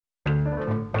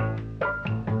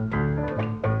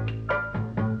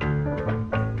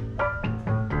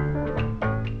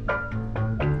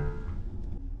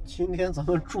今天咱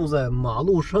们住在马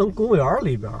路山公园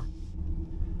里边，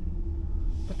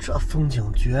这风景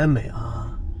绝美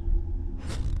啊！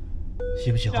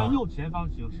喜不喜欢？向右前方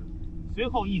行驶，随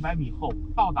后100米后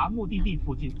到达目的地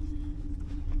附近。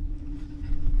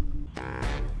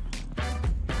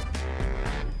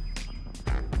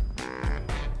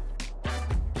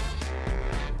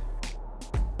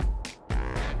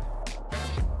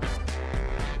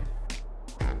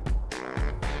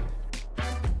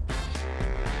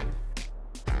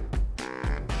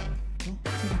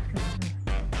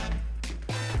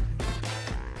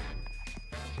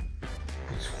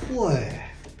对，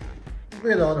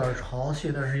味道有点潮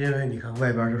气，但是因为你看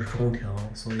外边就是中庭，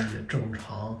所以也正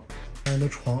常。俺的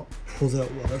床铺在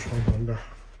我的床旁边。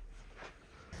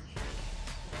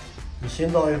你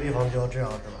新到一个地方就要这样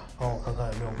是吧？帮我看看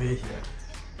有没有威胁。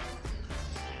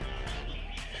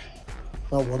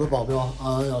那我的保镖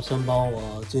安安要先帮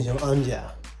我进行安检，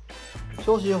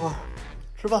休息一会儿，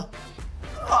吃饭。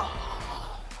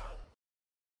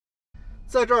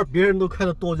在这儿别人都开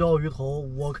的剁椒鱼头，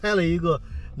我开了一个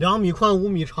2米宽5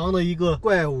米长的一个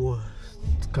怪物，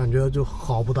感觉就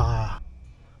好不搭呀。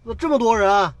那这么多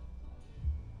人，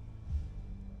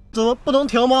怎么不能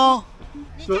停吗？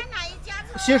你在哪一家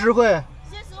车？新实惠。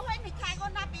新实惠，你开过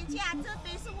那边去啊？这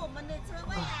边是我们的车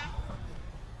位啊。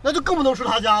那就更不能吃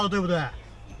他家了，对不对？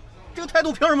这个态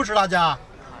度凭什么吃他家？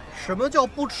什么叫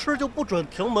不吃就不准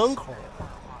停门口？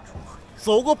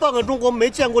走过半个中国没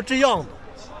见过这样的。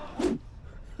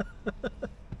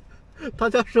他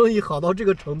家生意好到这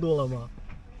个程度了吗？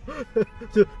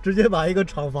就直接把一个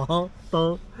厂房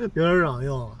当名人场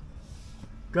用了，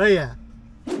可以。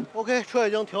OK， 车已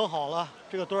经停好了，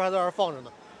这个墩还在这儿放着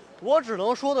呢。我只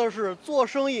能说的是，做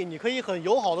生意你可以很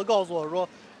友好的告诉我说，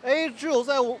哎，只有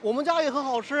在我们家也很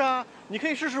好吃啊，你可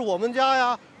以试试我们家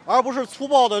呀，而不是粗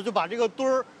暴的就把这个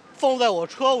墩儿放在我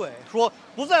车尾，说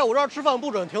不在我这儿吃饭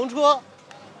不准停车。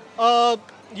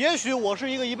也许我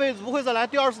是一个一辈子不会再来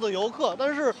第2次的游客，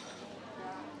但是，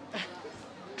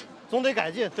总得改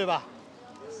进，对吧？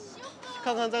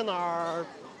看看在哪儿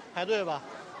排队吧。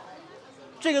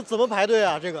这个怎么排队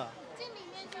啊？这个进里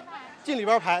面去排。进里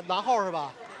边排，拿号是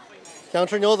吧？想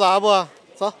吃牛杂不？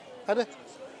走，排队。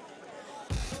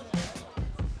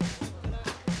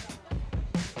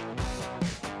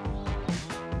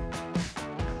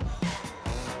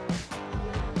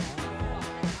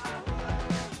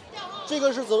这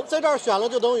个是在这儿选了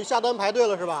就等于下单排队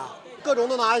了是吧？各种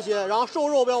都拿一些，然后瘦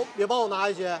肉也帮我拿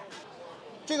一些。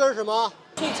这个是什么？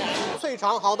脆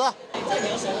肠，好的。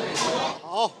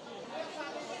好。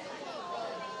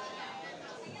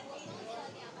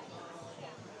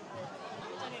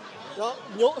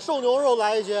然后瘦牛肉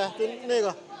来一些，就那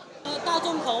个。大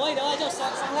众口味的话就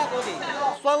酸辣锅底。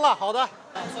酸辣，好的。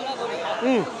酸辣锅底。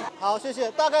嗯，好，谢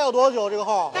谢。大概要多久这个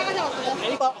号？3个小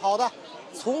时。好的。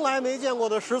从来没见过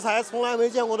的食材，从来没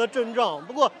见过的阵仗，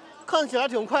不过看起来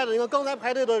挺快的。你看刚才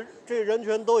排队的这人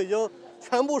群都已经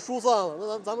全部疏散了，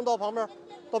那咱们到旁边，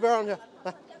到边上去，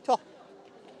来跳。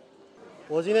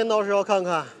我今天倒是要看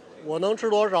看我能吃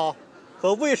多少，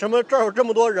和为什么这儿有这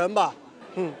么多人吧。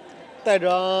带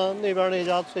着那边那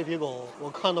家脆皮狗，我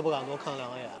看都不敢多看2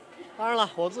眼。当然了，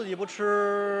我自己不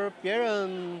吃，别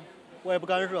人我也不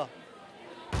干涉。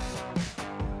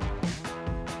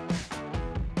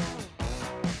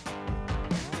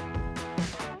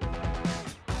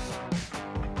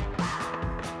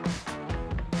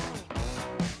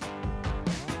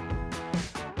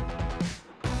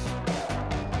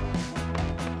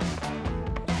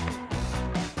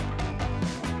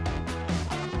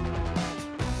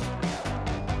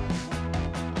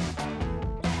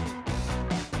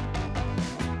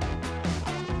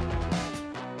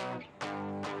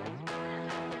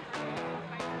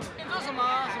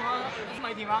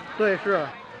媒体吗？对，是。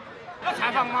要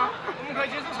采访吗？我们可以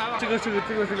接受采访。这个是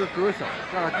个歌手，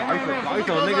让他搞一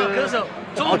首那个歌手，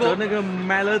中国那个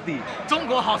melody， 中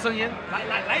国好声音，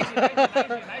来一起，来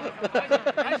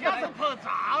下次拍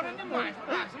照的，你买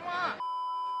干什么？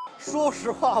说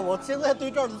实话，我现在对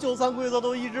这儿的就餐规则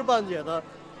都一知半解的。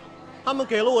他们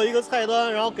给了我一个菜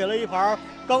单，然后给了一盘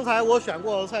刚才我选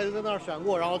过的菜，就在那儿选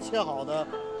过，然后切好的，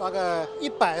大概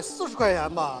140块钱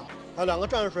吧。还有2个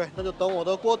蘸水，那就等我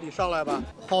的锅底上来吧。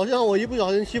好像我一不小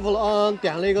心欺负了安安，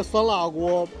点了一个酸辣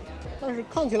锅，但是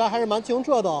看起来还是蛮清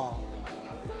澈的。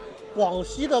广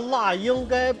西的辣应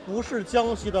该不是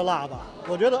江西的辣吧？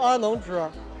我觉得安安能吃。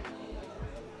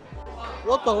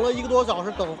我等了1个多小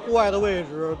时，等户外的位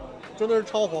置，真的是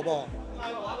超火爆。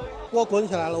锅滚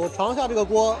起来了，我尝一下这个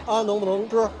锅，安安能不能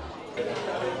吃？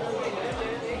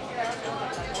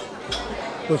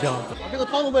不行，这个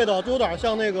汤的味道就有点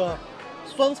像那个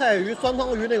酸菜鱼、酸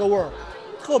汤鱼那个味儿，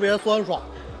特别酸爽。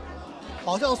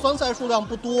好像酸菜数量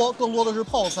不多，更多的是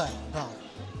泡菜。你看，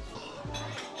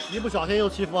一不小心又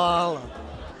欺负安安了。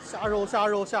虾肉，虾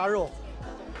肉，虾肉。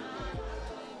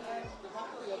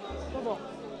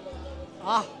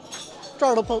啊，这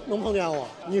儿都能碰见我，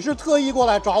你是特意过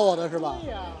来找我的是吧？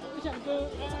对呀，我想跟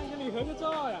安安跟你合个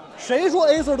照呀。谁说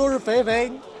A Sir 都是肥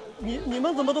肥？你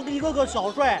们怎么都一个个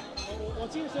小帅？我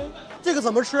健身，这个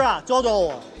怎么吃啊？教教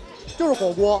我。就是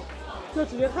火锅，就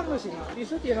直接烫就行了。你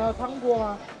是点了汤锅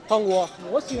吗？汤锅。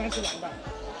我喜欢吃凉拌，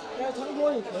但是汤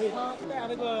锅也可以，它带来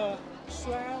那个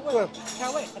酸味，对，开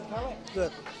胃，很开胃。对，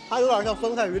它有点像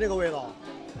酸菜鱼那个味道。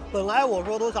本来我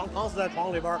说都想躺死在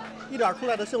床里边，一点出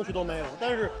来的兴趣都没有。但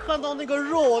是看到那个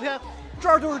肉，我天，这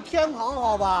儿就是天堂，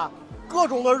好吧？各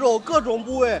种的肉，各种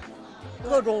部位，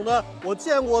各种的我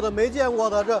见过的、没见过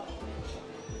的。这，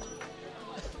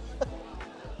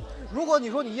如果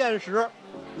你说你厌食，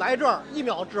来这儿1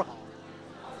秒治好。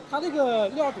它那个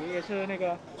料底也是那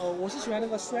个，我是喜欢那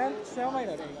个酸味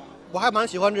的那个。我还蛮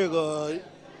喜欢这个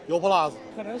油泼辣子。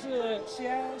可能是西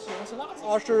安喜欢吃辣子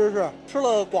啊，是，吃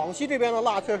了广西这边的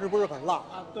辣，确实不是很辣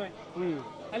啊。对，嗯。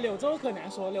柳州可难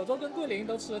说，柳州跟桂林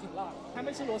都吃的挺辣的。还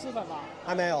没吃螺蛳粉吧？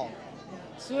还没有。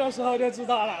吃的时候就知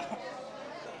道了。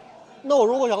那我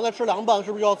如果想再吃凉拌，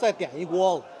是不是要再点一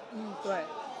锅了？嗯，对，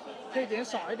可以点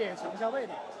少一点，尝一下味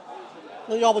道。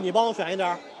那要不你帮我选一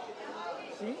点？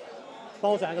行，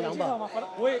帮我选一个凉拌。好的，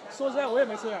我也说实在，我也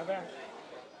没吃凉拌。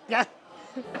点，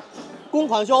公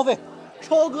款消费，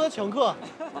超哥请客。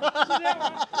是这样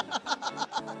吗？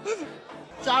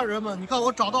家人们，你看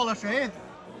我找到了谁，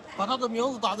把他的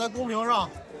名字打在公屏上。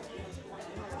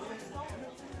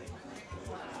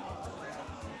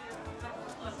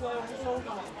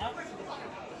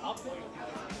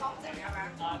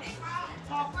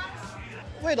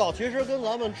味道其实跟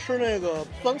咱们吃那个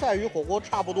酸菜鱼火锅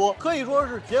差不多，可以说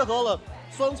是结合了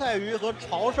酸菜鱼和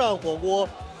潮汕火锅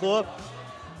和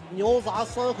牛杂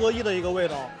3合1的一个味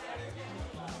道。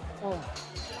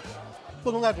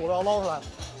不能再煮了，要捞出来。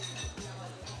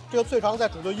这个脆肠再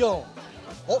煮就硬了。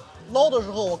哦，捞的时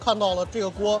候我看到了这个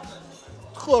锅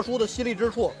特殊的犀利之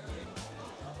处，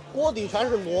锅底全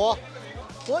是螺，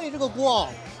所以这个锅啊，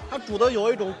它煮的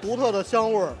有一种独特的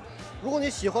香味儿。如果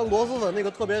你喜欢螺蛳粉那个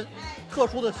特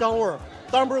殊的香味儿，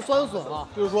当然不是酸笋啊，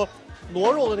就是说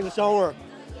螺肉的那个香味儿，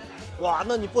哇，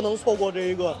那你不能错过这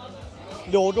一个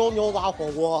柳州牛杂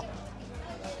火锅。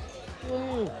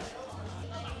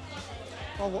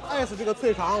我爱死这个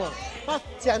脆肠了，它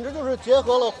简直就是结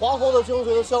合了黄喉的精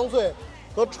髓的香脆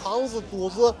和肠子、肚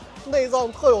子、内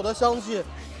脏特有的香气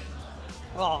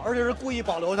啊，而且是故意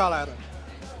保留下来的。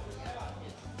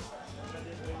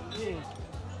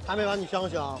还没完，你想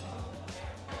想。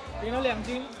点了2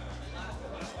斤，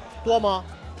多吗？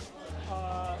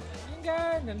应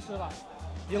该能吃吧？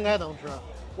应该能吃。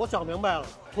我想明白了，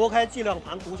脱开计量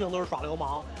盘毒性都是耍流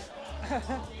氓，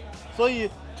所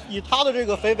以以他的这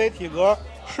个肥体格，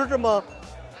吃这么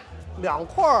2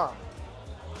块儿，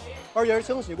而且是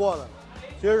清洗过的，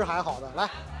其实是还好的。来，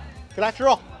起来吃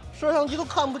肉，摄像机都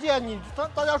看不见你，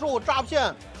大家说我诈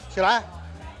骗，起来，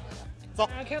走。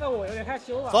看到我有点害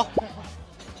羞了。走。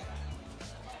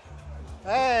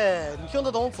哎，你听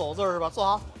得懂“走”字是吧？坐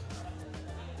好。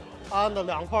安安的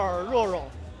2块肉。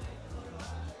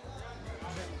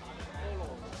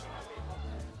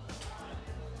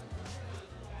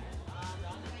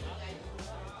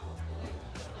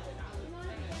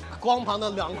光盘的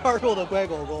2块肉的乖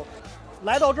狗狗，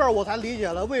来到这儿我才理解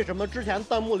了为什么之前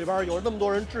弹幕里边有那么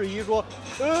多人质疑说，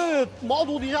毛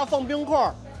肚底下放冰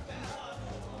块。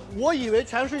我以为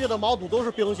全世界的毛肚都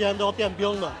是冰鲜，都要垫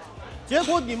冰的，结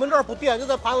果你们这儿不垫，就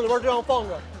在盘子里边这样放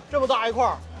着，这么大一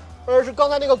块，而是刚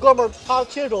才那个哥们儿他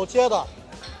亲手切的。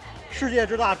世界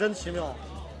之大真奇妙，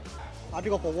啊，这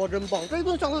个火锅真棒，这一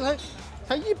顿下来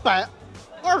才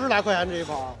120来块钱这一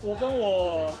盘。我跟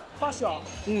我发小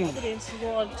这边吃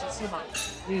过几次嘛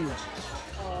，5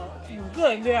个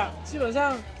人这样，基本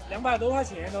上200多块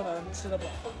钱都能吃得饱。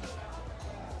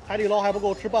海底捞还不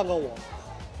够吃半个我。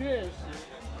确实。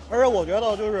而且我觉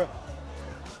得就是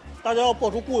大家要破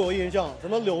除固有印象，什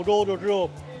么柳州就只有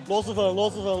螺蛳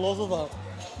粉，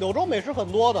柳州美食很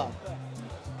多的。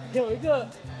对，有一个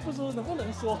不知能不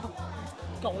能说，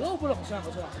狗肉不能算不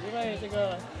算？因为这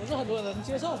个不是很多人能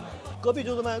接受。隔壁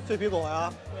就是卖脆皮狗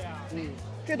呀。对呀。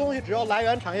这东西只要来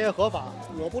源产业合法，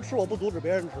我不吃我不阻止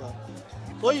别人吃。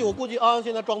所以我估计安安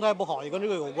现在状态不好，也跟这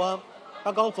个有关。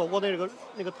他刚走过那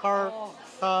个摊儿，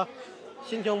他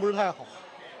心情不是太好。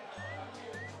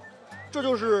这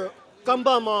就是干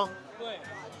拌吗？对。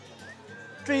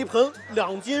这一盆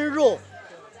2斤肉，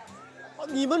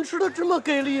你们吃的这么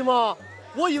给力吗？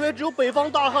我以为只有北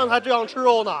方大汉才这样吃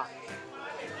肉呢。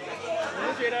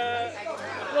我就觉得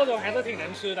肉种还是挺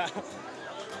能吃的。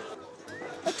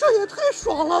哎，这也太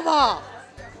爽了吧！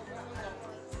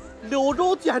柳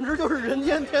州简直就是人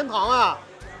间天堂啊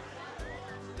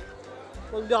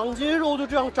！2斤肉就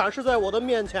这样展示在我的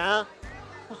面前。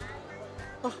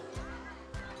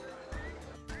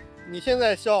你现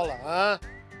在笑了啊？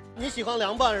你喜欢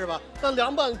凉拌是吧？但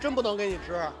凉拌真不能给你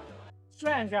吃。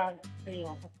涮一下可以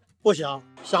吗？不行，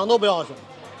想都不要想。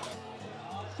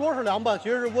说是凉拌，其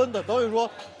实是温的，等于说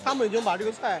他们已经把这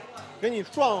个菜给你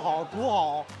涮好、煮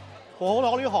好、火候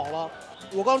调理好了。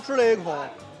我刚吃了一口，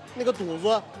那个肚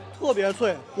子特别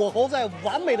脆，火候在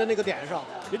完美的那个点上，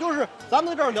也就是咱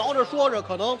们在这儿聊着说着，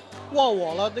可能忘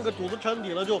我了，那个肚子沉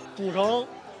底了，就煮成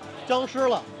僵尸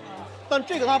了。但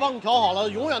这个他帮你调好了，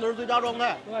永远都是最佳状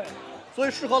态。对，所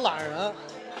以适合懒人。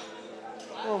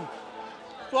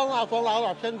酸辣有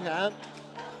点偏甜，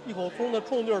一口葱的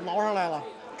冲劲儿挠上来了。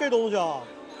这东西啊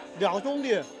，2兄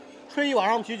弟吹一晚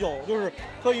上啤酒，就是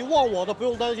可以忘我的，不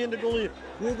用担心这东西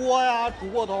糊锅呀、煮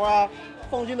过头啊，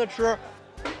放心的吃，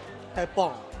太棒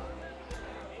了。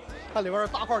看里边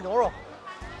大块牛肉，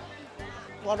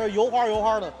哇，这油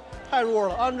花的，太入味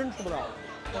了，安真吃不了。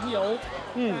红油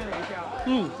蘸了一下，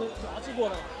这炸制过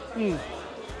的。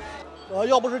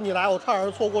要不是你来，我差点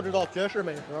错过这道绝世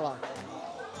美食了。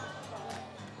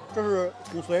这是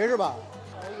骨髓是吧？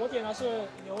我点的是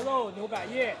牛肉、牛百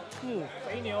叶，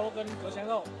肥牛跟隔鲜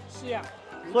肉4样。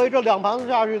所以这2盘子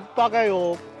下去大概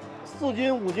有4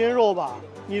斤5斤肉吧？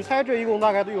你猜这一共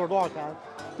大概得有多少钱？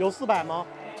有400吗？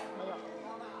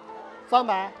没有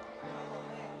，300？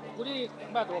估计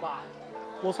200多吧。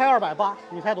我猜280，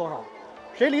你猜多少？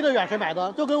谁离得远谁买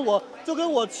单，就跟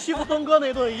我欺负登哥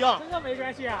那顿一样。跟哥没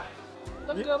关系啊，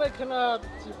登哥被坑了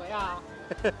几回啊。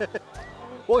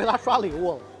我给他刷礼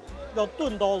物了，要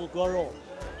钝刀子割肉。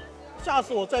下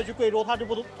次我再去贵州，他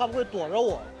不会躲着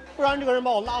我，不然这个人把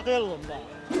我拉黑了怎么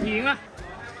办？赢啊！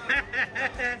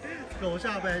手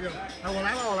下败将，哎，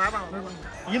我来吧。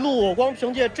一路我光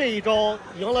凭借这一招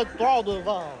赢了多少顿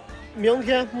饭啊！明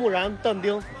天木然但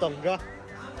丁等着。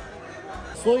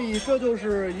所以这就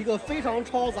是一个非常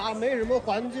嘈杂、没什么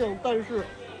环境，但是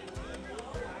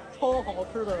超好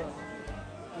吃的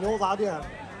牛杂店。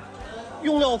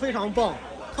用料非常棒，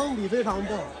汤底非常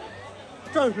棒，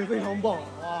蘸水非常棒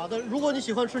啊！但如果你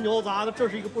喜欢吃牛杂，那这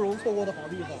是一个不容错过的好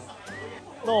地方。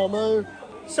那我们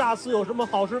下次有什么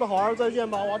好吃的好玩再见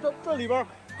吧！哇，这里边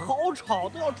好吵，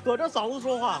都要扯着嗓子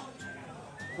说话。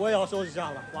我也要休息一下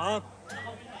了，晚安，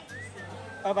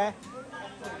拜拜。